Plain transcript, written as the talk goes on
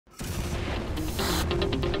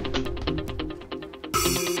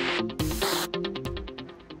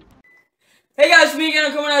me again.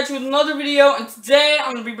 I'm coming at you with another video, and today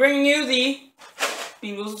I'm going to be bringing you the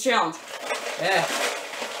Bean Boozled Challenge. Yeah.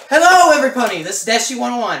 Hello, everybody. This is Dashie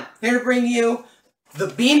 101 here to bring you the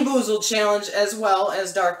Bean Boozled Challenge, as well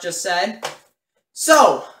as Dark just said.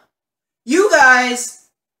 So, we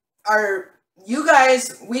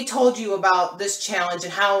told you about this challenge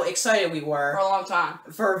and how excited we were For a long time.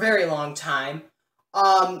 For a very long time.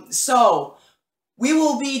 So we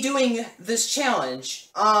will be doing this challenge.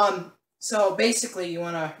 So basically, you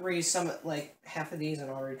want to read some, like, half of these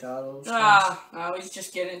and I'll read the others. Let's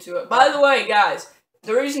just get into it. By the way, guys,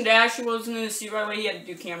 the reason Dashie wasn't in the seat right away, he had to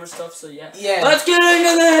do camera stuff, so yeah. Let's get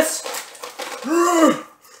into this!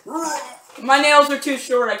 My nails are too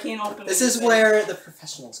short, I can't open This is where the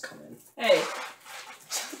professionals come in. Hey.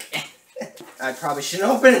 I probably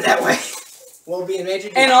shouldn't open it that way. We'll be in major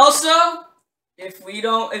deal. And also, if we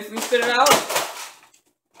spit it out,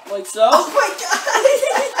 like so. Oh my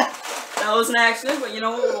god! That was an accident, but you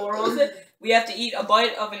know what? We'll roll with it. We have to eat a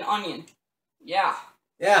bite of an onion. Yeah.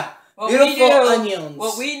 Yeah. Beautiful onions.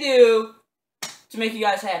 What we do to make you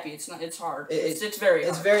guys happy. It's hard. It's very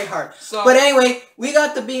hard. It's very hard. So, but anyway, we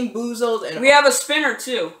got the Bean Boozled, and we have a spinner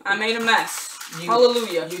too. I made a mess.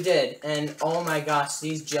 Hallelujah. You did. And oh my gosh,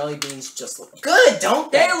 these jelly beans just look good,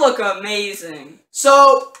 don't they? They look amazing.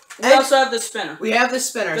 So we also have the spinner. We have the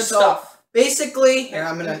spinner. Good stuff. Basically, here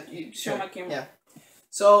I'm gonna show my camera. Yeah.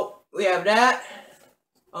 So we have that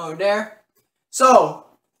over there. So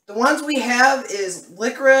the ones we have is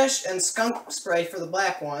licorice and skunk spray for the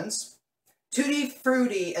black ones. Tutti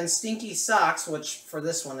Frutti and Stinky Socks, which for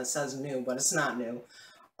this one it says new, but it's not new.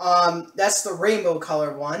 That's the rainbow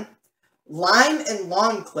color one. Lime and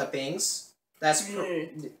lawn clippings. That's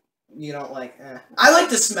you don't like. I like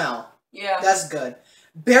the smell. Yeah. That's good.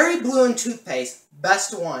 Berry blue and toothpaste.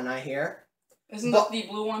 Best one, I hear. Isn't that the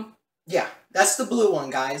blue one? Yeah, that's the blue one,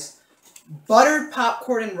 guys. Buttered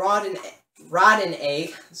popcorn and rotten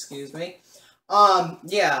egg. Excuse me.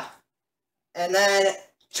 Yeah. And then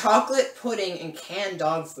chocolate pudding and canned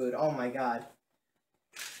dog food. Oh my god.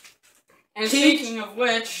 And speaking of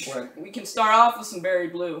which, we can start off with some berry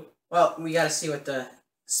blue. Well, we gotta see what the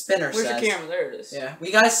spinner says. Where's your camera? There it is. Yeah, we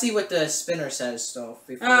gotta see what the spinner says, so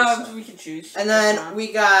before we can choose. And then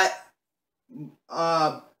we got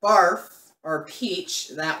barf or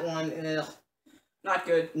peach. That one, not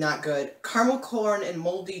good. Not good. Caramel corn and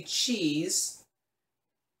moldy cheese,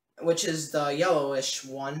 which is the yellowish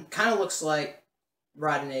one. Kind of looks like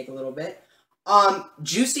rotten egg a little bit.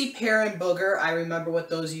 Juicy pear and booger. I remember what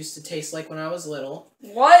those used to taste like when I was little.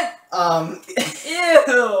 What?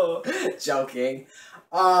 Ew. Joking.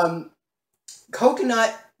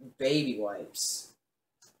 Coconut baby wipes.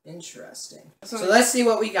 Interesting. So let's see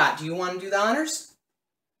what we got. Do you want to do the honors?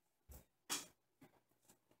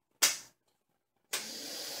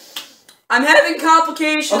 I'm having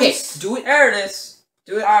complications. Okay, do it. There it is.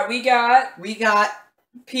 Do it. Alright, we got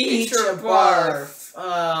peach or barf.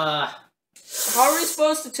 How are we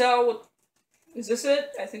supposed to tell what... Is this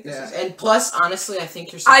it? I think this is it. And plus, honestly, I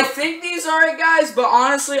think you're... I think these are it, guys, but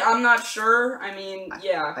honestly, I'm not sure. I mean,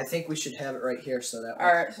 yeah. I think we should have it right here, so that...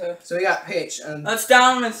 Alright, so we got peach. Let's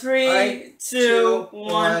down in 3, 2,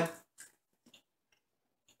 1.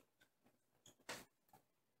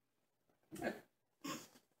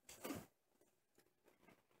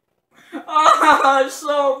 Oh, it's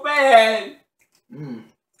so bad.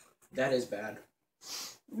 That is bad.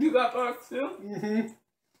 You got barf too?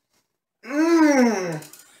 I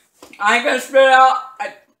ain't gonna spit it out.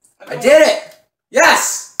 I did it!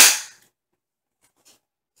 Yes!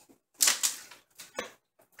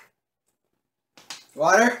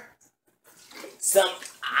 Water? Some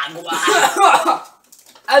agua.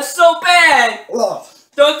 That's so bad! Ugh.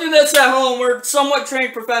 Don't do this at home. We're somewhat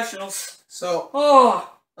trained professionals. So,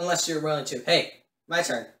 unless you're willing to. Hey, my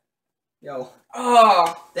turn. Yo.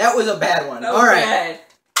 Oh. That was a bad one. Alright. Bad.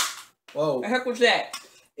 Whoa. The heck was that?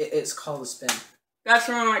 It's called a spin. That's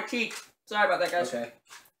from my teeth. Sorry about that, guys. Okay.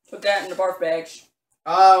 Put that in the barf bags.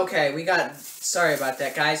 Okay, we got... Sorry about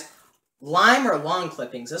that, guys. Lime or lawn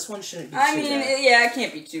clippings? This one shouldn't be too bad. Yeah, it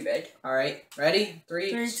can't be too bad. Alright, ready?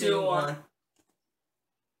 3, 2, 1.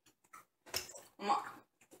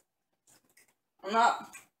 I'm not...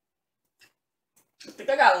 I think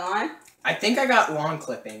I got lime. I think I got lawn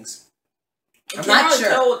clippings. I'm not sure.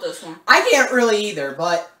 Tell with this one. I can't really either,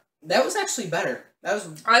 but that was actually better. That was.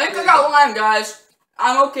 I think I got lime, guys.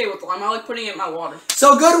 I'm okay with lime. I like putting it in my water.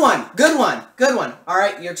 So good one, good one, good one. All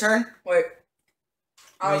right, your turn. Wait.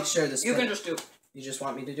 Make sure this. You can just do it. You just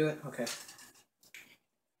want me to do it? Okay.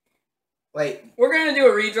 Wait. We're gonna do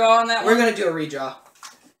a redraw on that one. We're gonna do a redraw.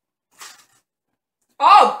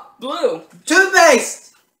 Oh, blue.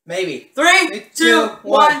 Toothpaste. Maybe. 3, 2,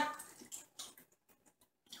 1.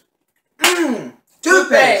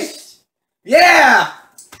 Toothpaste. Yeah.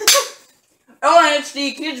 Oh, and it's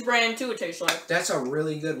the kids brand too, it tastes like. That's a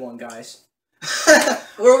really good one, guys.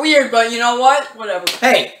 We're weird, but you know what? Whatever.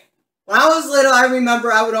 Hey, when I was little, I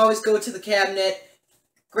remember I would always go to the cabinet,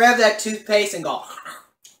 grab that toothpaste, and go.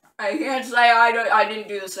 I can't say I didn't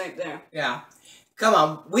do the same thing. Yeah. Come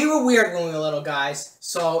on. We were weird when we were little, guys.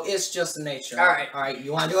 So it's just the nature. Alright. Alright,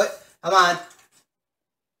 you want to do it? Come on.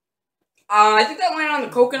 I think that went on the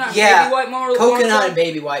coconut and baby wipe more. Coconut and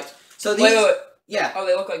baby wipe. So these... Wait. Yeah. Oh,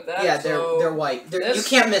 they look like that? Yeah, they're white. You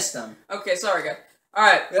can't miss them. Okay, sorry, guys.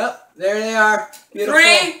 Alright. Yep, there they are. Beautiful.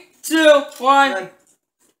 3, 2, 1.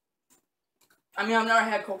 I mean, I've never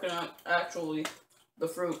had coconut, actually. The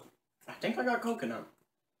fruit. I think I got coconut.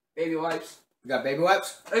 Baby wipes. You got baby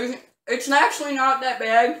wipes? It's actually not that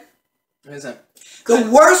bad. It isn't. The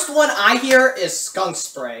worst one I hear is skunk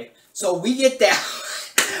spray. So we get that.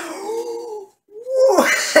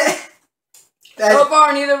 So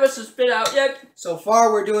far, neither of us has spit out yet. So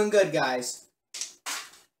far, we're doing good, guys.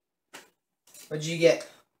 What'd you get?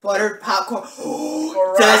 Buttered popcorn.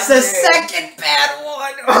 That's the second bad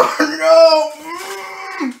one. Oh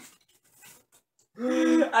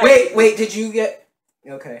no! Wait. Did you get?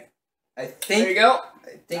 Okay. I think. There you go.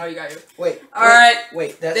 I think. Oh, you got you. Wait. All right.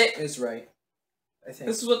 Wait. That is right. I think.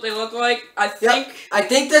 This is what they look like. I think. Yep. I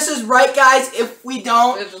think this is right, guys. If we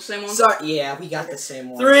don't, it's the same one. Sorry. Yeah, we got the same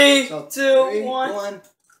one. 3, so 2, 1.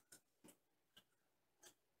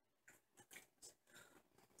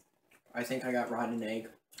 I think I got rotten egg.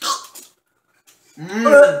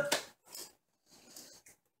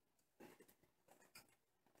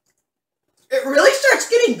 It really starts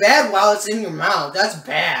getting bad while it's in your mouth. That's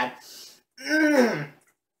bad. Man!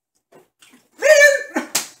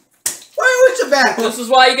 Why was it bad? This is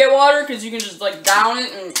why you get water, because you can just, like, down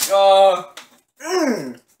it and,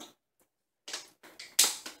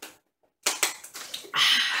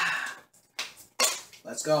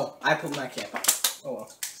 Let's go. I put my cap on. Oh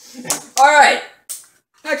well. Alright.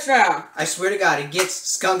 Next round. I swear to God, it gets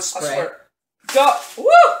skunk spray. I swear. Go.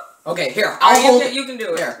 Woo! Okay, here. I'll hold it. You can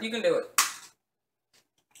do it. Here. You can do it.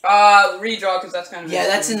 Redraw, because that's kind of... Yeah,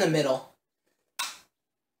 that's in the middle.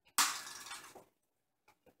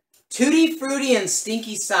 Tutti Frutti and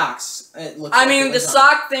Stinky Socks. It looks I mean, the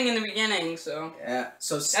sock thing in the beginning, so... Yeah,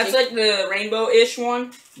 so... That's like the rainbow-ish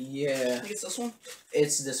one? Yeah. I think it's this one?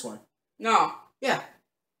 It's this one. No. Yeah.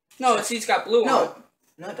 No, it's got blue on it.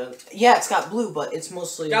 No, it doesn't. Yeah, it's got blue, but it's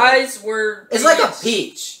mostly... Guys, It's like a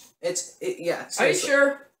peach. Yeah. Are you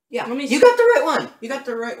sure? Yeah. Let me see. You got the right one. You got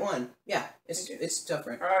the right one. Yeah. It's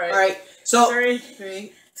different. Alright. Alright, so...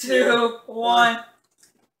 3, 2, 1...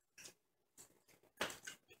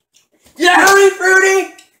 Yeah!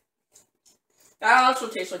 Fruity! That also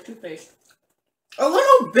tastes like toothpaste. A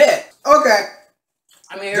little bit. Okay.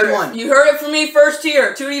 I mean, good one. You heard it from me first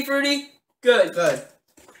here. Tutti Frutti. Good. Good.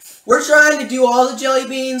 We're trying to do all the jelly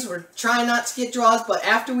beans. We're trying not to get draws, but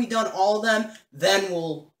after we've done all of them, then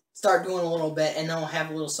we'll start doing a little bit, and then we'll have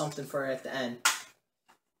a little something for it at the end.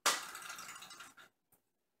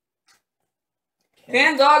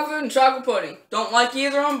 Canned dog food and chocolate pudding. Don't like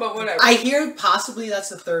either of them, but whatever. I hear possibly that's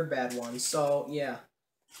the third bad one, so yeah.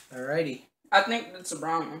 Alrighty. I think it's a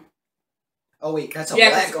brown one. Oh wait, that's a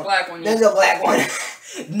black one. That's a black one.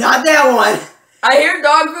 Not that one. I hear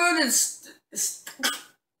dog food is...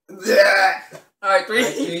 Alright,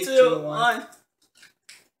 3, 2, 1.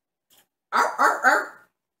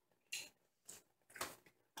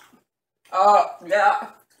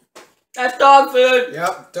 Yeah. That's dog food.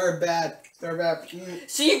 Yep, third bad.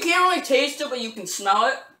 See, you can't really taste it, but you can smell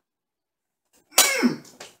it.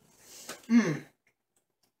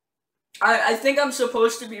 I think I'm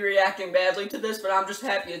supposed to be reacting badly to this, but I'm just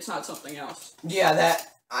happy it's not something else. Yeah,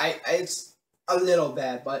 it's a little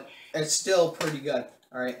bad, but it's still pretty good.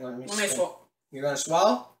 Alright, let me swallow. You're gonna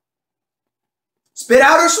swallow? Spit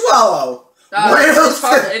out or swallow? It's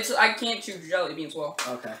hard. I can't chew jelly beans well.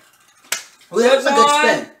 Okay. Well, that's a good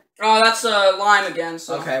spin. Oh, that's a lime again,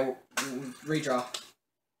 so... Okay, redraw.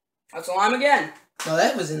 That's a lime again. No,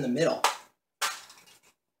 that was in the middle.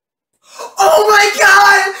 Oh my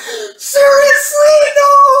God! Seriously,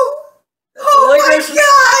 no! Oh my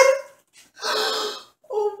God!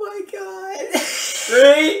 Oh my God!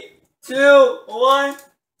 3, 2, 1.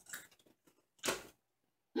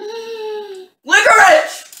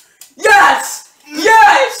 Licorice! Yes!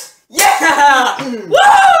 Yes! Yeah!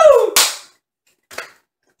 Woo!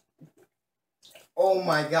 Oh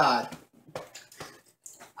my God.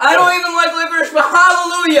 I don't even like licorice, but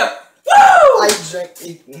hallelujah! Woo! I drink...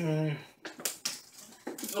 I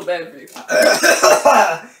feel bad for you.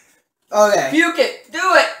 Okay. Puke it. Do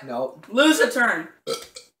it. Nope. Lose a turn.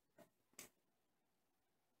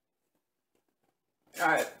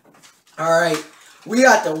 Alright. Alright. We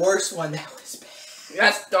got the worst one. That was bad.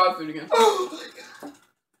 That's dog food again. Oh my god.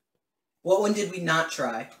 What one did we not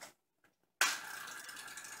try?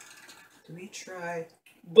 Did we try?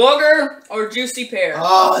 Booger or juicy pear?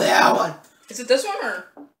 Oh, that one. Is it this one or?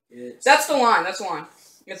 It's... That's the line. That's the line.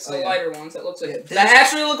 It's the lighter ones that looks like that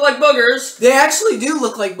actually look like boogers. They actually do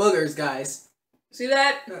look like boogers, guys. See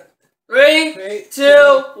that? 3,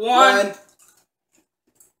 2, 1.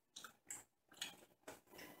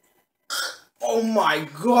 Oh my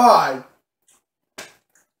god.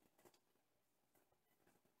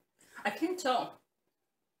 I can't tell.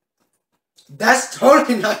 That's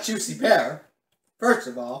totally not juicy pear. First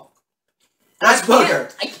of all. That's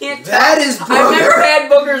booger. I can't tell. That is booger. I've never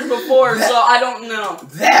had boogers before, so I don't know.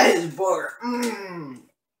 That is booger. Mmm.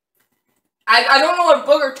 I don't know what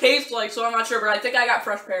booger tastes like, so I'm not sure, but I think I got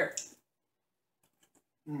fresh pear.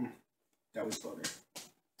 That was booger.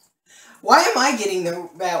 Why am I getting the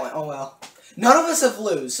bad one? Oh well. None of us have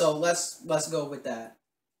lose, so let's go with that.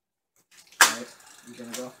 Alright, you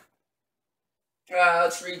gonna go?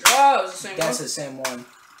 Let's redraw. It was the same one. That's the same one.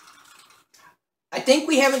 I think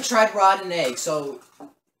we haven't tried rotten egg, so...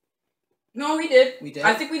 No, we did. We did?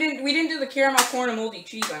 I think we didn't do the caramel corn and moldy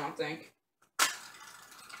cheese, I don't think.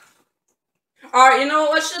 Alright, you know,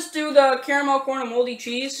 let's just do the caramel corn and moldy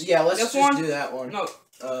cheese. Yeah, let's just do that one. No.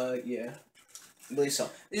 Yeah. I believe so.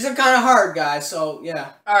 These are kind of hard, guys, so,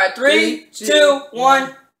 yeah. Alright, 3, 2,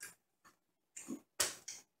 1.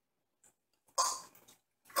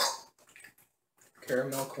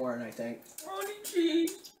 Caramel corn, I think. Moldy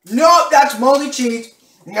cheese. Nope, that's moldy cheese.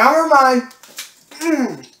 Never mind.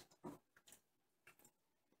 Mmm.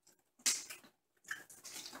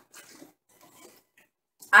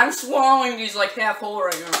 I'm swallowing these like half whole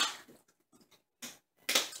right now.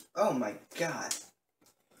 Oh my god.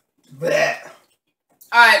 Blech.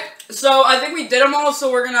 Alright, so I think we did them all,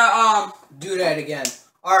 so we're gonna, do that again.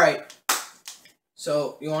 Alright.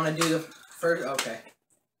 So, you want to do the first? Okay.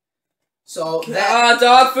 So, that...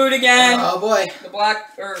 dog food again. Oh boy. The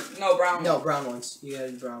black, or, no, brown. No, brown ones. You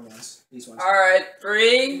gotta do brown ones. These ones. Alright,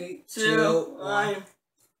 3, 2, 1.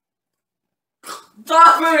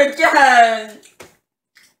 Dog food again!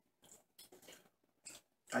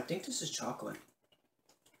 I think this is chocolate.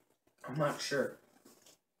 I'm not sure.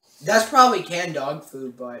 That's probably canned dog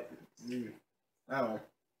food, but I don't know.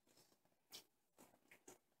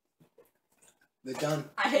 They're done.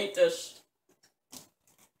 I hate this.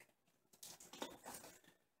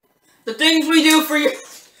 The things we do for you.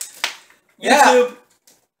 YouTube.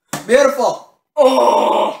 Beautiful.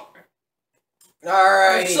 Oh.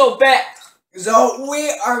 Alright. It's so bad. So we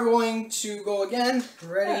are going to go again.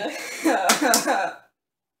 Ready?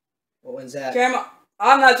 What one's that? Caramel.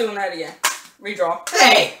 I'm not doing that again. Redraw.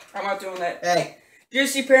 Hey! I'm not doing that. Hey.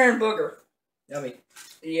 Juicy pear and booger. Yummy.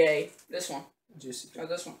 Yay. This one. Juicy pear.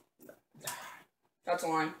 This one. That's a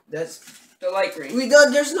line. That's the light green.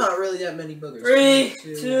 There's not really that many boogers.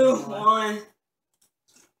 3, 2, 1.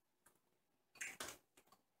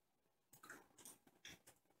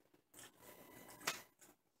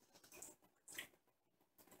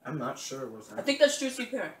 I'm not sure what's that. I think that's juicy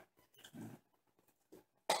pear.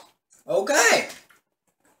 Okay.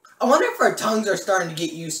 I wonder if our tongues are starting to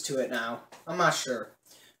get used to it now. I'm not sure.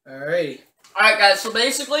 Alrighty. Alright guys, so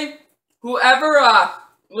basically, whoever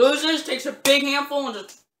loses takes a big handful and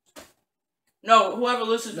just... No, whoever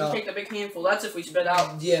loses will take the big handful. That's if we spit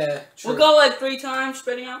out. Yeah, true. We'll go like 3 times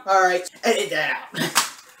spitting out. Alright, edit that out.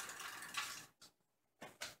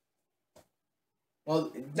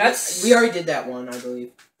 Well, we already did that one, I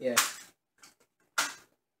believe. Yeah.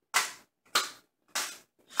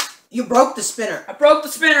 You broke the spinner. I broke the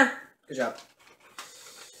spinner. Good job.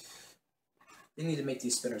 They need to make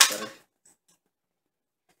these spinners better.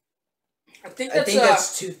 I think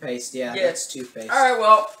that's toothpaste. Yeah, that's toothpaste. Alright,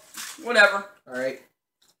 well, whatever. Alright.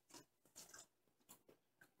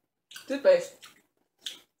 Toothpaste.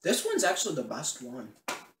 This one's actually the best one.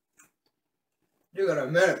 You got a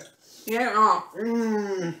minute. Yeah,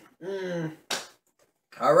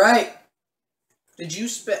 Alright. Did you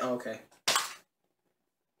spit? Oh, okay.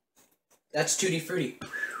 That's Tutti Frutti.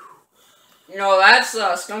 No, that's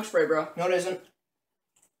skunk spray, bro. No, it isn't.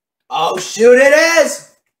 Oh, shoot, it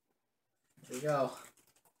is! There we go.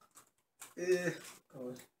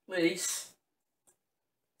 Please.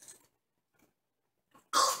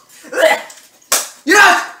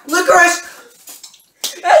 Yeah! Licorice!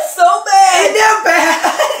 That's so bad! Ain't that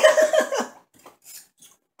bad?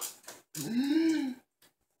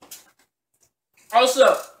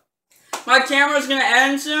 Also, my camera's gonna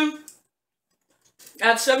end soon,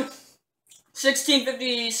 at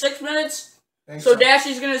 16:56 minutes. So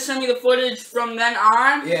Dashie's gonna send me the footage from then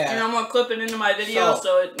on, and I'm gonna clip it into my video,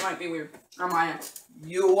 so it might be weird on my end.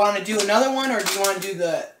 You want to do another one, or do you want to do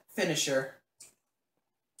the finisher?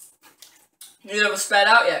 You haven't spat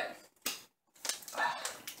out yet.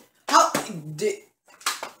 How did?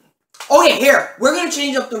 Okay, here we're gonna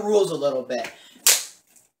change up the rules a little bit.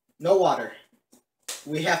 No water.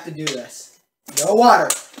 We have to do this. No water.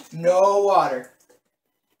 No water.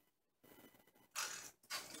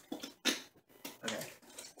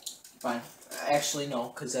 Fine. Actually, no,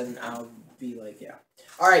 because then I'll be like, yeah.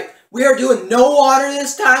 Alright, we are doing no water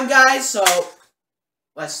this time, guys, so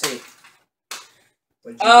let's see.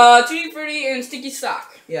 Tutti Frutti and Sticky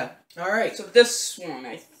Sock. Yeah, alright. So this one,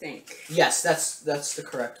 I think. Yes, that's the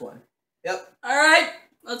correct one. Yep. Alright,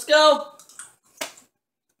 let's go.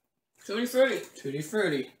 Tutti Frutti. Tutti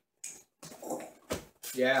Frutti.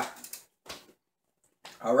 Yeah.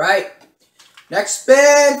 Alright. Next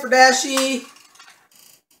spin for Dashie.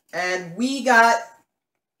 And we got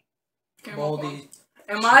moldy.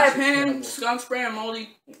 In my opinion, skunk spray and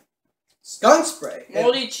moldy. Skunk spray.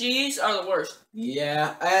 Moldy cheese are the worst.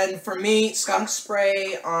 Yeah, and for me, skunk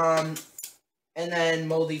spray, and then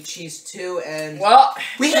moldy cheese too. And well,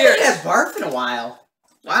 we haven't had barf in a while.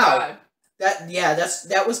 Wow. God.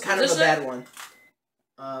 That was kind of a bad one.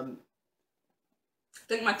 I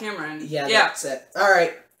think my camera ended. Yeah, that's it. All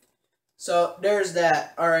right. So there's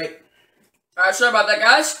that. All right. Alright, sorry about that,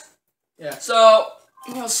 guys. Yeah. So,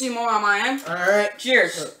 we'll see more on my end. Alright.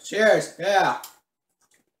 Cheers. Cheers. Yeah.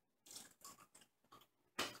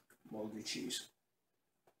 Moldy cheese.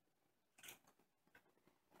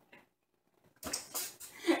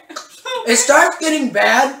 It starts getting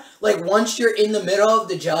bad, like, once you're in the middle of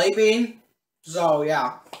the jelly bean. So,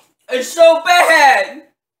 yeah. It's so bad!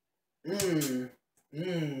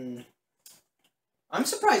 I'm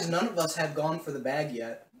surprised none of us have gone for the bag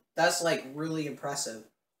yet. That's, like, really impressive.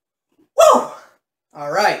 Woo!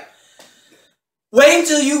 Alright. Wait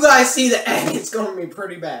until you guys see the end. It's gonna be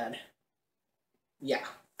pretty bad. Yeah.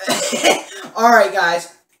 Alright,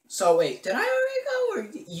 guys. So, wait. Did I already go? Or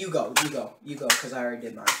you go. You go. You go, because I already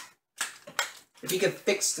did mine. If you could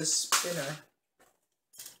fix the spinner.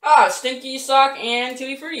 Ah, Stinky Sock and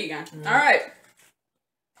Tutti Frutti again. Alright.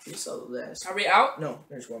 You saw this. Are we out? No,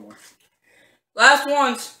 there's one more. Last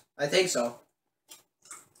ones. I think so.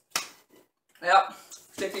 Yep.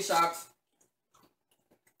 Sticky Socks.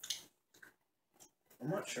 I'm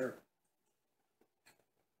not sure.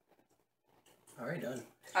 Alright, done.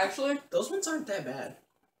 Actually, those ones aren't that bad.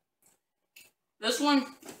 This one,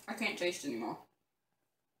 I can't taste anymore.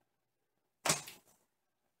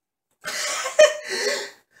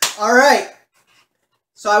 Alright.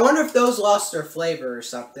 So I wonder if those lost their flavor or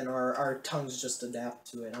something, or our tongues just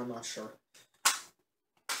adapt to it. I'm not sure.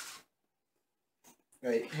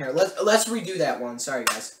 Wait, here, let's redo that one. Sorry,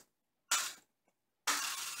 guys.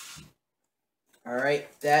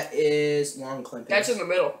 Alright, that is long clippings. That's in the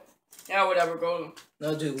middle. Yeah, whatever, go.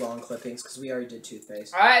 No, do long clippings, because we already did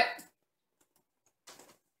toothpaste. Alright.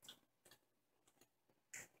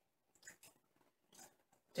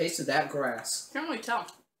 Tasted that grass. Can't really tell.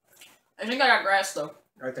 I think I got grass, though.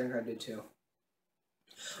 I think I did, too.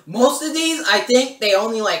 Most of these, I think they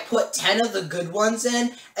only, like, put 10 of the good ones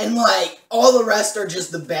in, and, like, all the rest are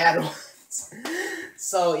just the bad ones.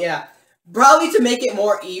 So, yeah. Probably to make it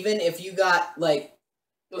more even, if you got, like,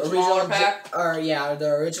 the smaller pack? Or, yeah,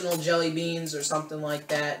 the original jelly beans or something like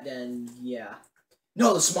that, then, yeah.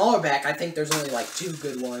 No, the smaller pack, I think there's only, like, 2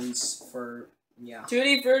 good ones for, yeah.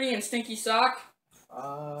 Tutti Frutti and Stinky Sock?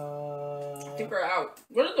 I think we're out.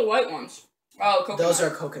 What are the white ones? Oh, coconut. Those are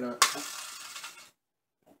coconut.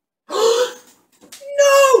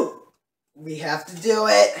 No! We have to do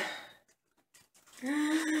it.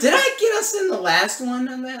 Did I get us in the last one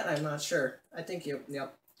on that? I'm not sure. I think you.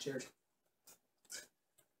 Yep. Cheers.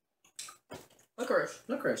 Licorice.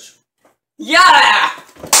 Licorice. Yeah!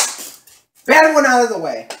 Bad one out of the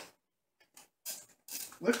way.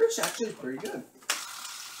 Licorice actually is pretty good.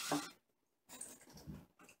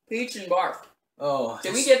 Peach and barf. Oh.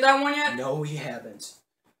 Did we get that one yet? No, we haven't.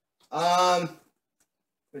 What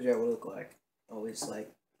does that look like? Oh, it's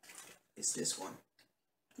like, it's this one.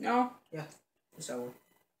 No? Yeah, it's that one.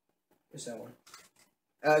 It's that one.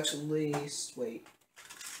 Actually, wait.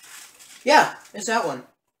 Yeah, it's that one.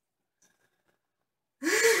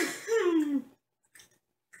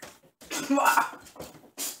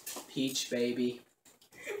 Peach, baby.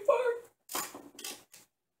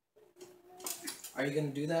 Are you gonna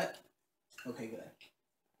do that? Okay, good.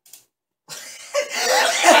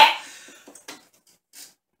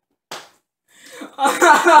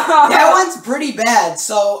 That one's pretty bad.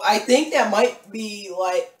 So I think that might be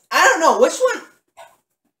like, I don't know which one.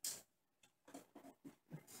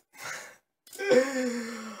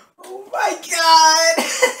 Oh my god!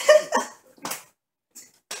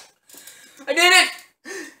 I did it!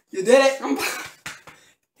 You did it!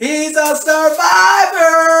 He's a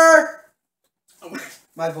survivor!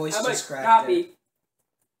 My voice just cracked.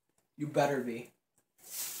 You better be.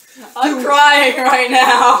 I'm crying right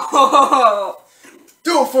now.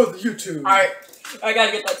 Do it for the YouTube. Alright, I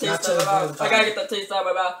gotta get that taste out of my mouth. I gotta get that taste out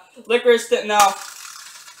of my mouth. Licorice didn't know.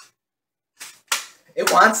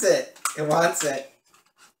 It wants it. It wants it.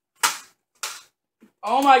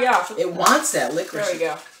 Oh my gosh. It wants that licorice. There we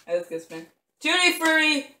go. That's good spin. Tutti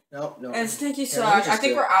Frutti. Nope, no. And Stinky Sauce. I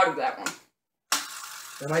think we're out of that one.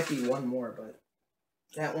 There might be one more, but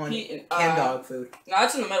that one. Canned dog food. No,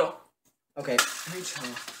 that's in the middle. Okay.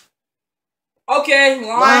 Okay,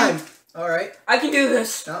 lime. Alright. I can do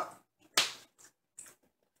this. No.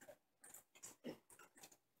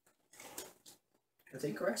 I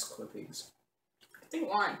think grass clippings. I think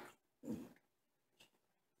lime.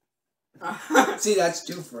 See, that's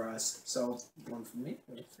 2 for us. So, 1 for me,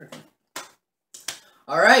 1 for him.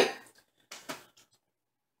 Alright.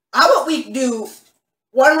 How about we do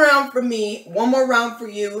 1 round for me, 1 more round for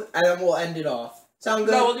you, and then we'll end it off. Sound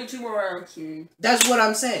good? No, we'll do 2 more rounds. That's what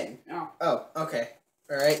I'm saying. Oh. Oh, okay.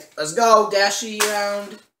 Alright. Let's go, Dashie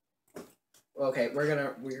round. Okay, we're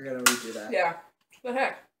gonna redo that. Yeah. What the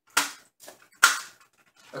heck?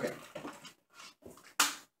 Okay.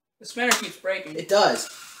 The spinner keeps breaking. It does.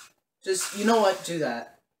 Just, you know what? Do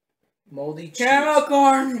that. Moldy cheese. Caramel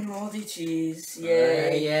corn and moldy cheese. Yay.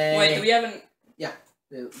 Right, yay. Wait, do we have an... Yeah.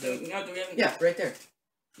 No, do we have an... Yeah, right there.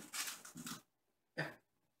 Yeah.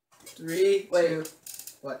 3, 2...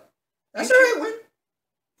 What? That's the right one.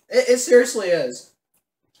 It seriously is.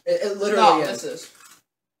 It literally is. No, this is.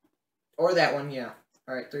 Or that one, yeah.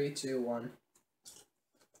 Alright, 3, 2, 1.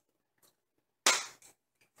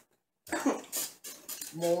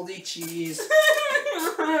 Moldy cheese.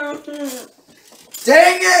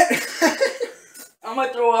 Dang it! I'm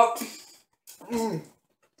gonna throw up.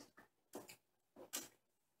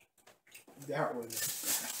 That was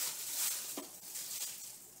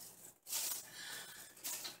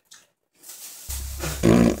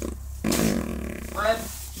Fred,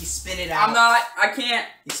 he spit it out. I can't.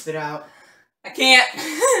 He spit out. I can't.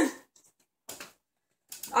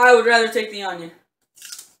 I would rather take the onion.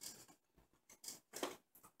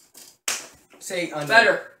 Say onion.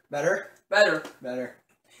 Better. Better? Better. Better.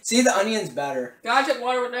 See, the onion's better. Can I take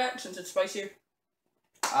water with that since it's spicier?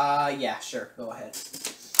 Yeah, sure. Go ahead.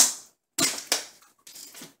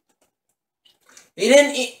 He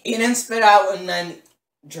didn't spit out and then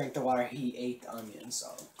drink the water. He ate the onion,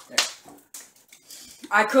 so there.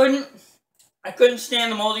 I couldn't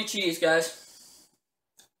stand the moldy cheese, guys.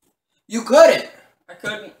 You couldn't. I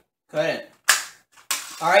couldn't. Couldn't.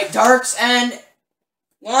 Alright, darks and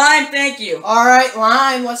Lime, thank you. alright,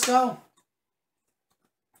 lime, let's go.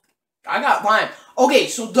 I got lime. Okay,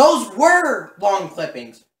 so those were long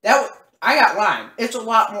clippings. I got lime. It's a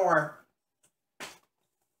lot more.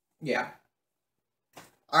 Yeah.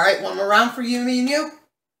 Alright, 1 more round for you, me and you.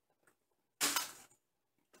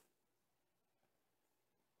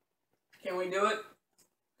 Can we do it?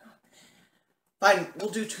 Fine,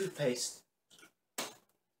 we'll do toothpaste. I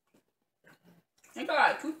think I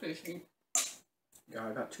got a toothpaste. Yeah,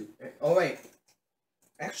 I got toothpaste. Oh, wait.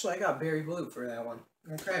 Actually, I got berry blue for that one.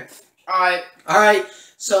 Okay. Alright. Alright,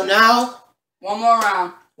 so now 1 more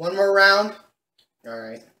round. 1 more round.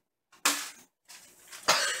 Alright.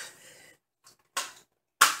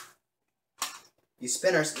 You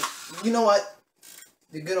spinners. You know what?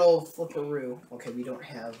 The good old flipperoo. Okay, we don't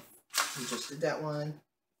have. We just did that one.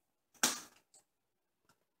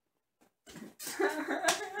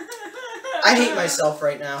 I hate myself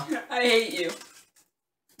right now. I hate you.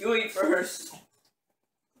 You eat first.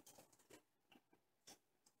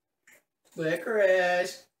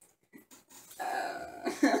 Licorice.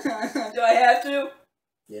 Do I have to?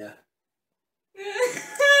 Yeah.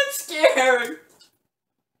 I'm scared.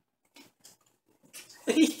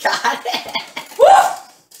 He got it.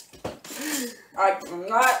 I'm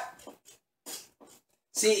not.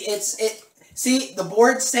 See, See, the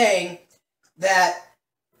board's saying that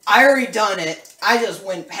I already done it. I just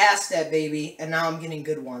went past that baby, and now I'm getting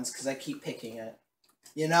good ones because I keep picking it.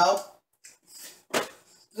 You know?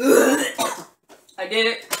 I did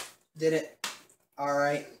it. Did it.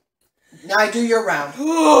 Alright. Now I do your round.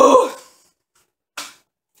 I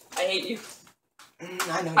hate you.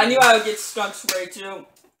 I know. I knew I would get skunk spray too.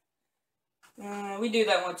 We do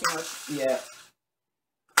that one too much. Yeah.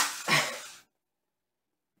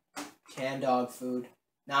 Canned dog food.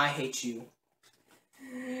 Now I hate you.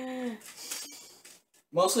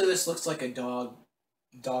 Mostly this looks like a dog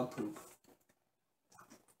poop.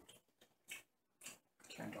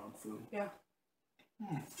 Canned dog food. Yeah.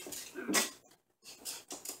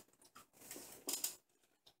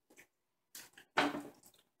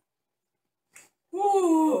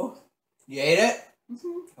 Ooh. You ate it?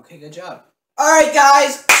 Okay, good job. Alright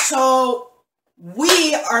guys, so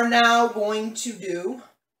we are now going to do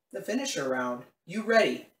the finisher round. You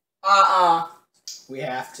ready? We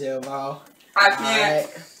have to, Mo. I can't.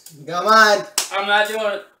 Right. Come on. I'm not doing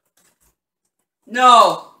it.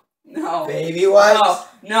 No. No. Baby wipes.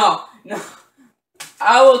 No.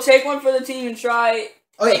 I will take one for the team and try.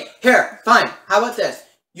 Okay, here, fine. How about this?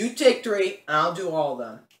 You take 3, and I'll do all of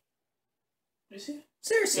them. You see?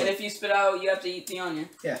 Seriously. And if you spit out, you have to eat the onion.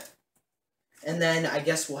 Yeah. And then I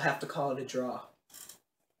guess we'll have to call it a draw.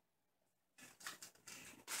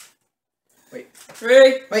 Wait.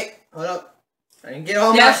 3. Wait, hold up. I didn't get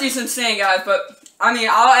all Yeah, my... she's insane, guys, but, I mean,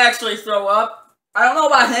 I'll actually throw up. I don't know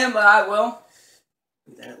about him, but I will.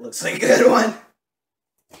 That looks like a good one.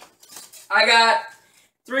 I got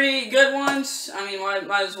 3 good ones. I mean,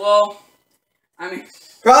 might as well. I mean...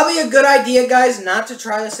 Probably a good idea, guys, not to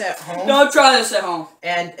try this at home. Don't try this at home.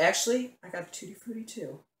 And actually, I got Tutti Frutti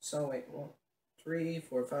too. So wait, 1, 3,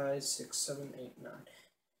 4, 5, 6, 7, 8, 9.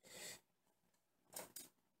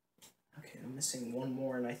 Okay, I'm missing one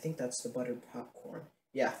more, and I think that's the buttered popcorn.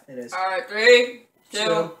 Yeah, it is. Alright, 3,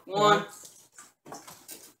 2, 1.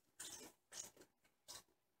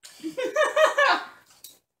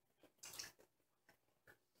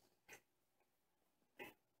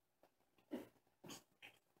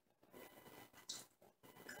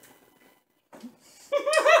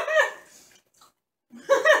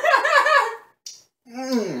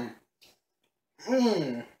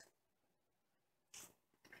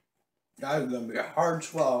 That is gonna be a hard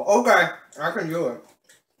swallow. Okay, I can do it.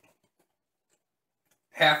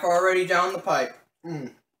 Half already down the pipe.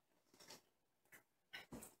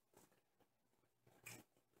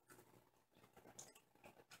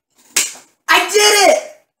 I did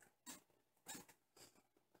it!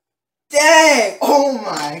 Dang! Oh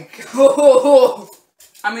my god!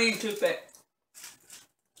 I'm eating toothpick.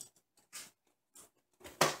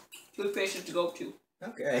 Toothpaste is to go to.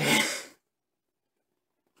 Okay.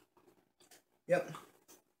 Yep.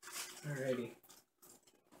 Alrighty.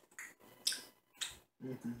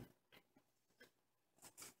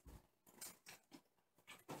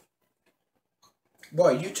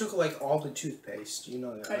 Boy, you took like all the toothpaste. You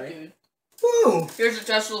know that, right? I did. Woo! Here's a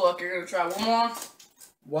test of luck. You're gonna try one more.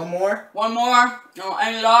 One more? One more. And we'll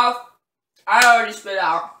end it off. I already spit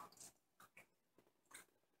out.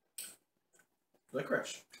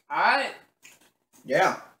 Licorice. Alright.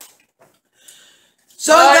 Yeah.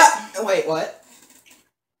 So that... Wait, what?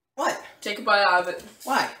 What? Take a bite out of it.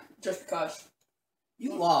 Why? Just because.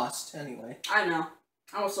 You lost, anyway. I know.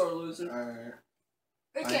 I'm a sort of loser. Alright.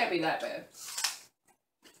 It can't be that bad.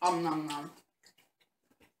 Nom.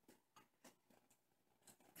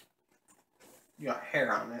 You got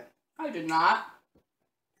hair on it. I did not.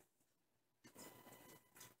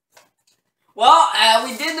 Well,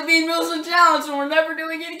 we did the Bean Boozled challenge and we're never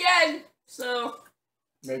doing it again. So.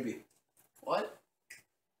 Maybe. What?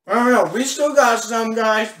 I don't know. We still got some,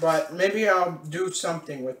 guys, but maybe I'll do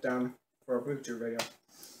something with them for a future video.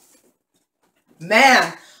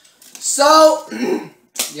 Man. So,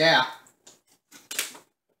 yeah.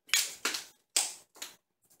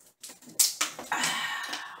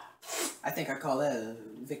 I think I call that a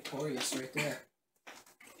victorious right there.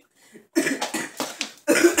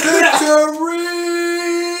 Victory!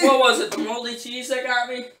 What was it? The moldy cheese that got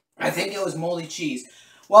me? I think it was moldy cheese.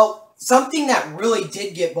 Well, something that really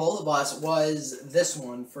did get both of us was this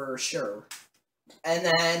one for sure. And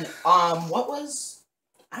then, what was...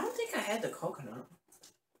 I don't think I had the coconut.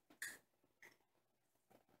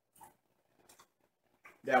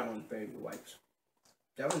 That one's baby wipes.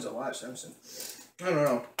 That one's a lot, Simpson. I don't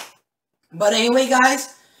know. But anyway,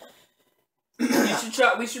 guys.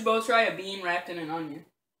 We should both try a bean wrapped in an onion.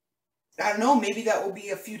 I don't know. Maybe that will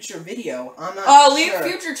be a future video. I'm not sure. Leave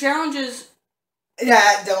future challenges.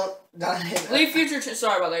 Yeah, don't. Leave future.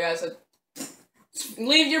 Sorry about that, guys.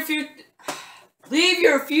 Leave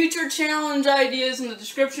your future challenge ideas in the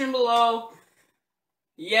description below.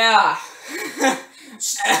 Yeah.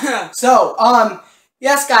 So,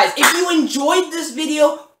 yes, guys. If you enjoyed this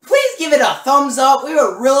video, please give it a thumbs up. We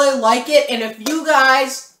would really like it. And if you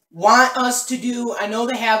guys want us to do, I know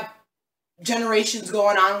they have generations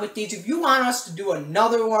going on with these. If you want us to do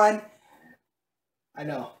another one, I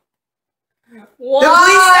know. Why? Then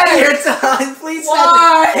please send your time. Please send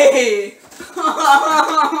it.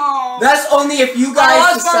 Why? That's only if you I guys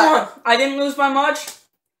lost by decide. one. I didn't lose by much.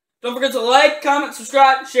 Don't forget to like, comment,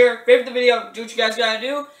 subscribe, share, favorite the video, do what you guys gotta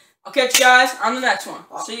do. I'll catch you guys on the next one.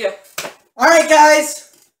 See ya. Alright,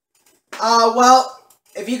 guys. Well,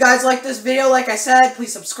 if you guys like this video, like I said,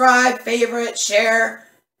 please subscribe, favorite, share.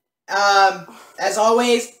 As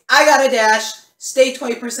always, I got a dash. Stay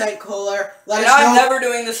 20% cooler. Let us know. I'm never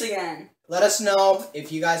doing this again. Let us know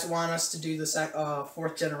if you guys want us to do the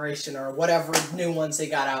 4th generation or whatever new ones they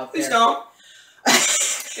got out there. Please don't.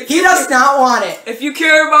 He does not want it. If you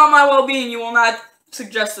care about my well-being, you will not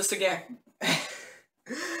suggest this again.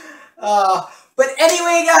 But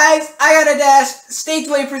anyway, guys, I got a dash. Stay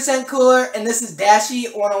 20% cooler, and this is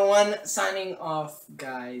Dashie 101 signing off,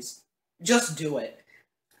 guys. Just do it.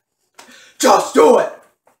 Just do it.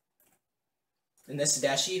 And this is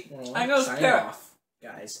Dashie 101 signing off,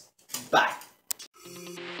 guys. Bye.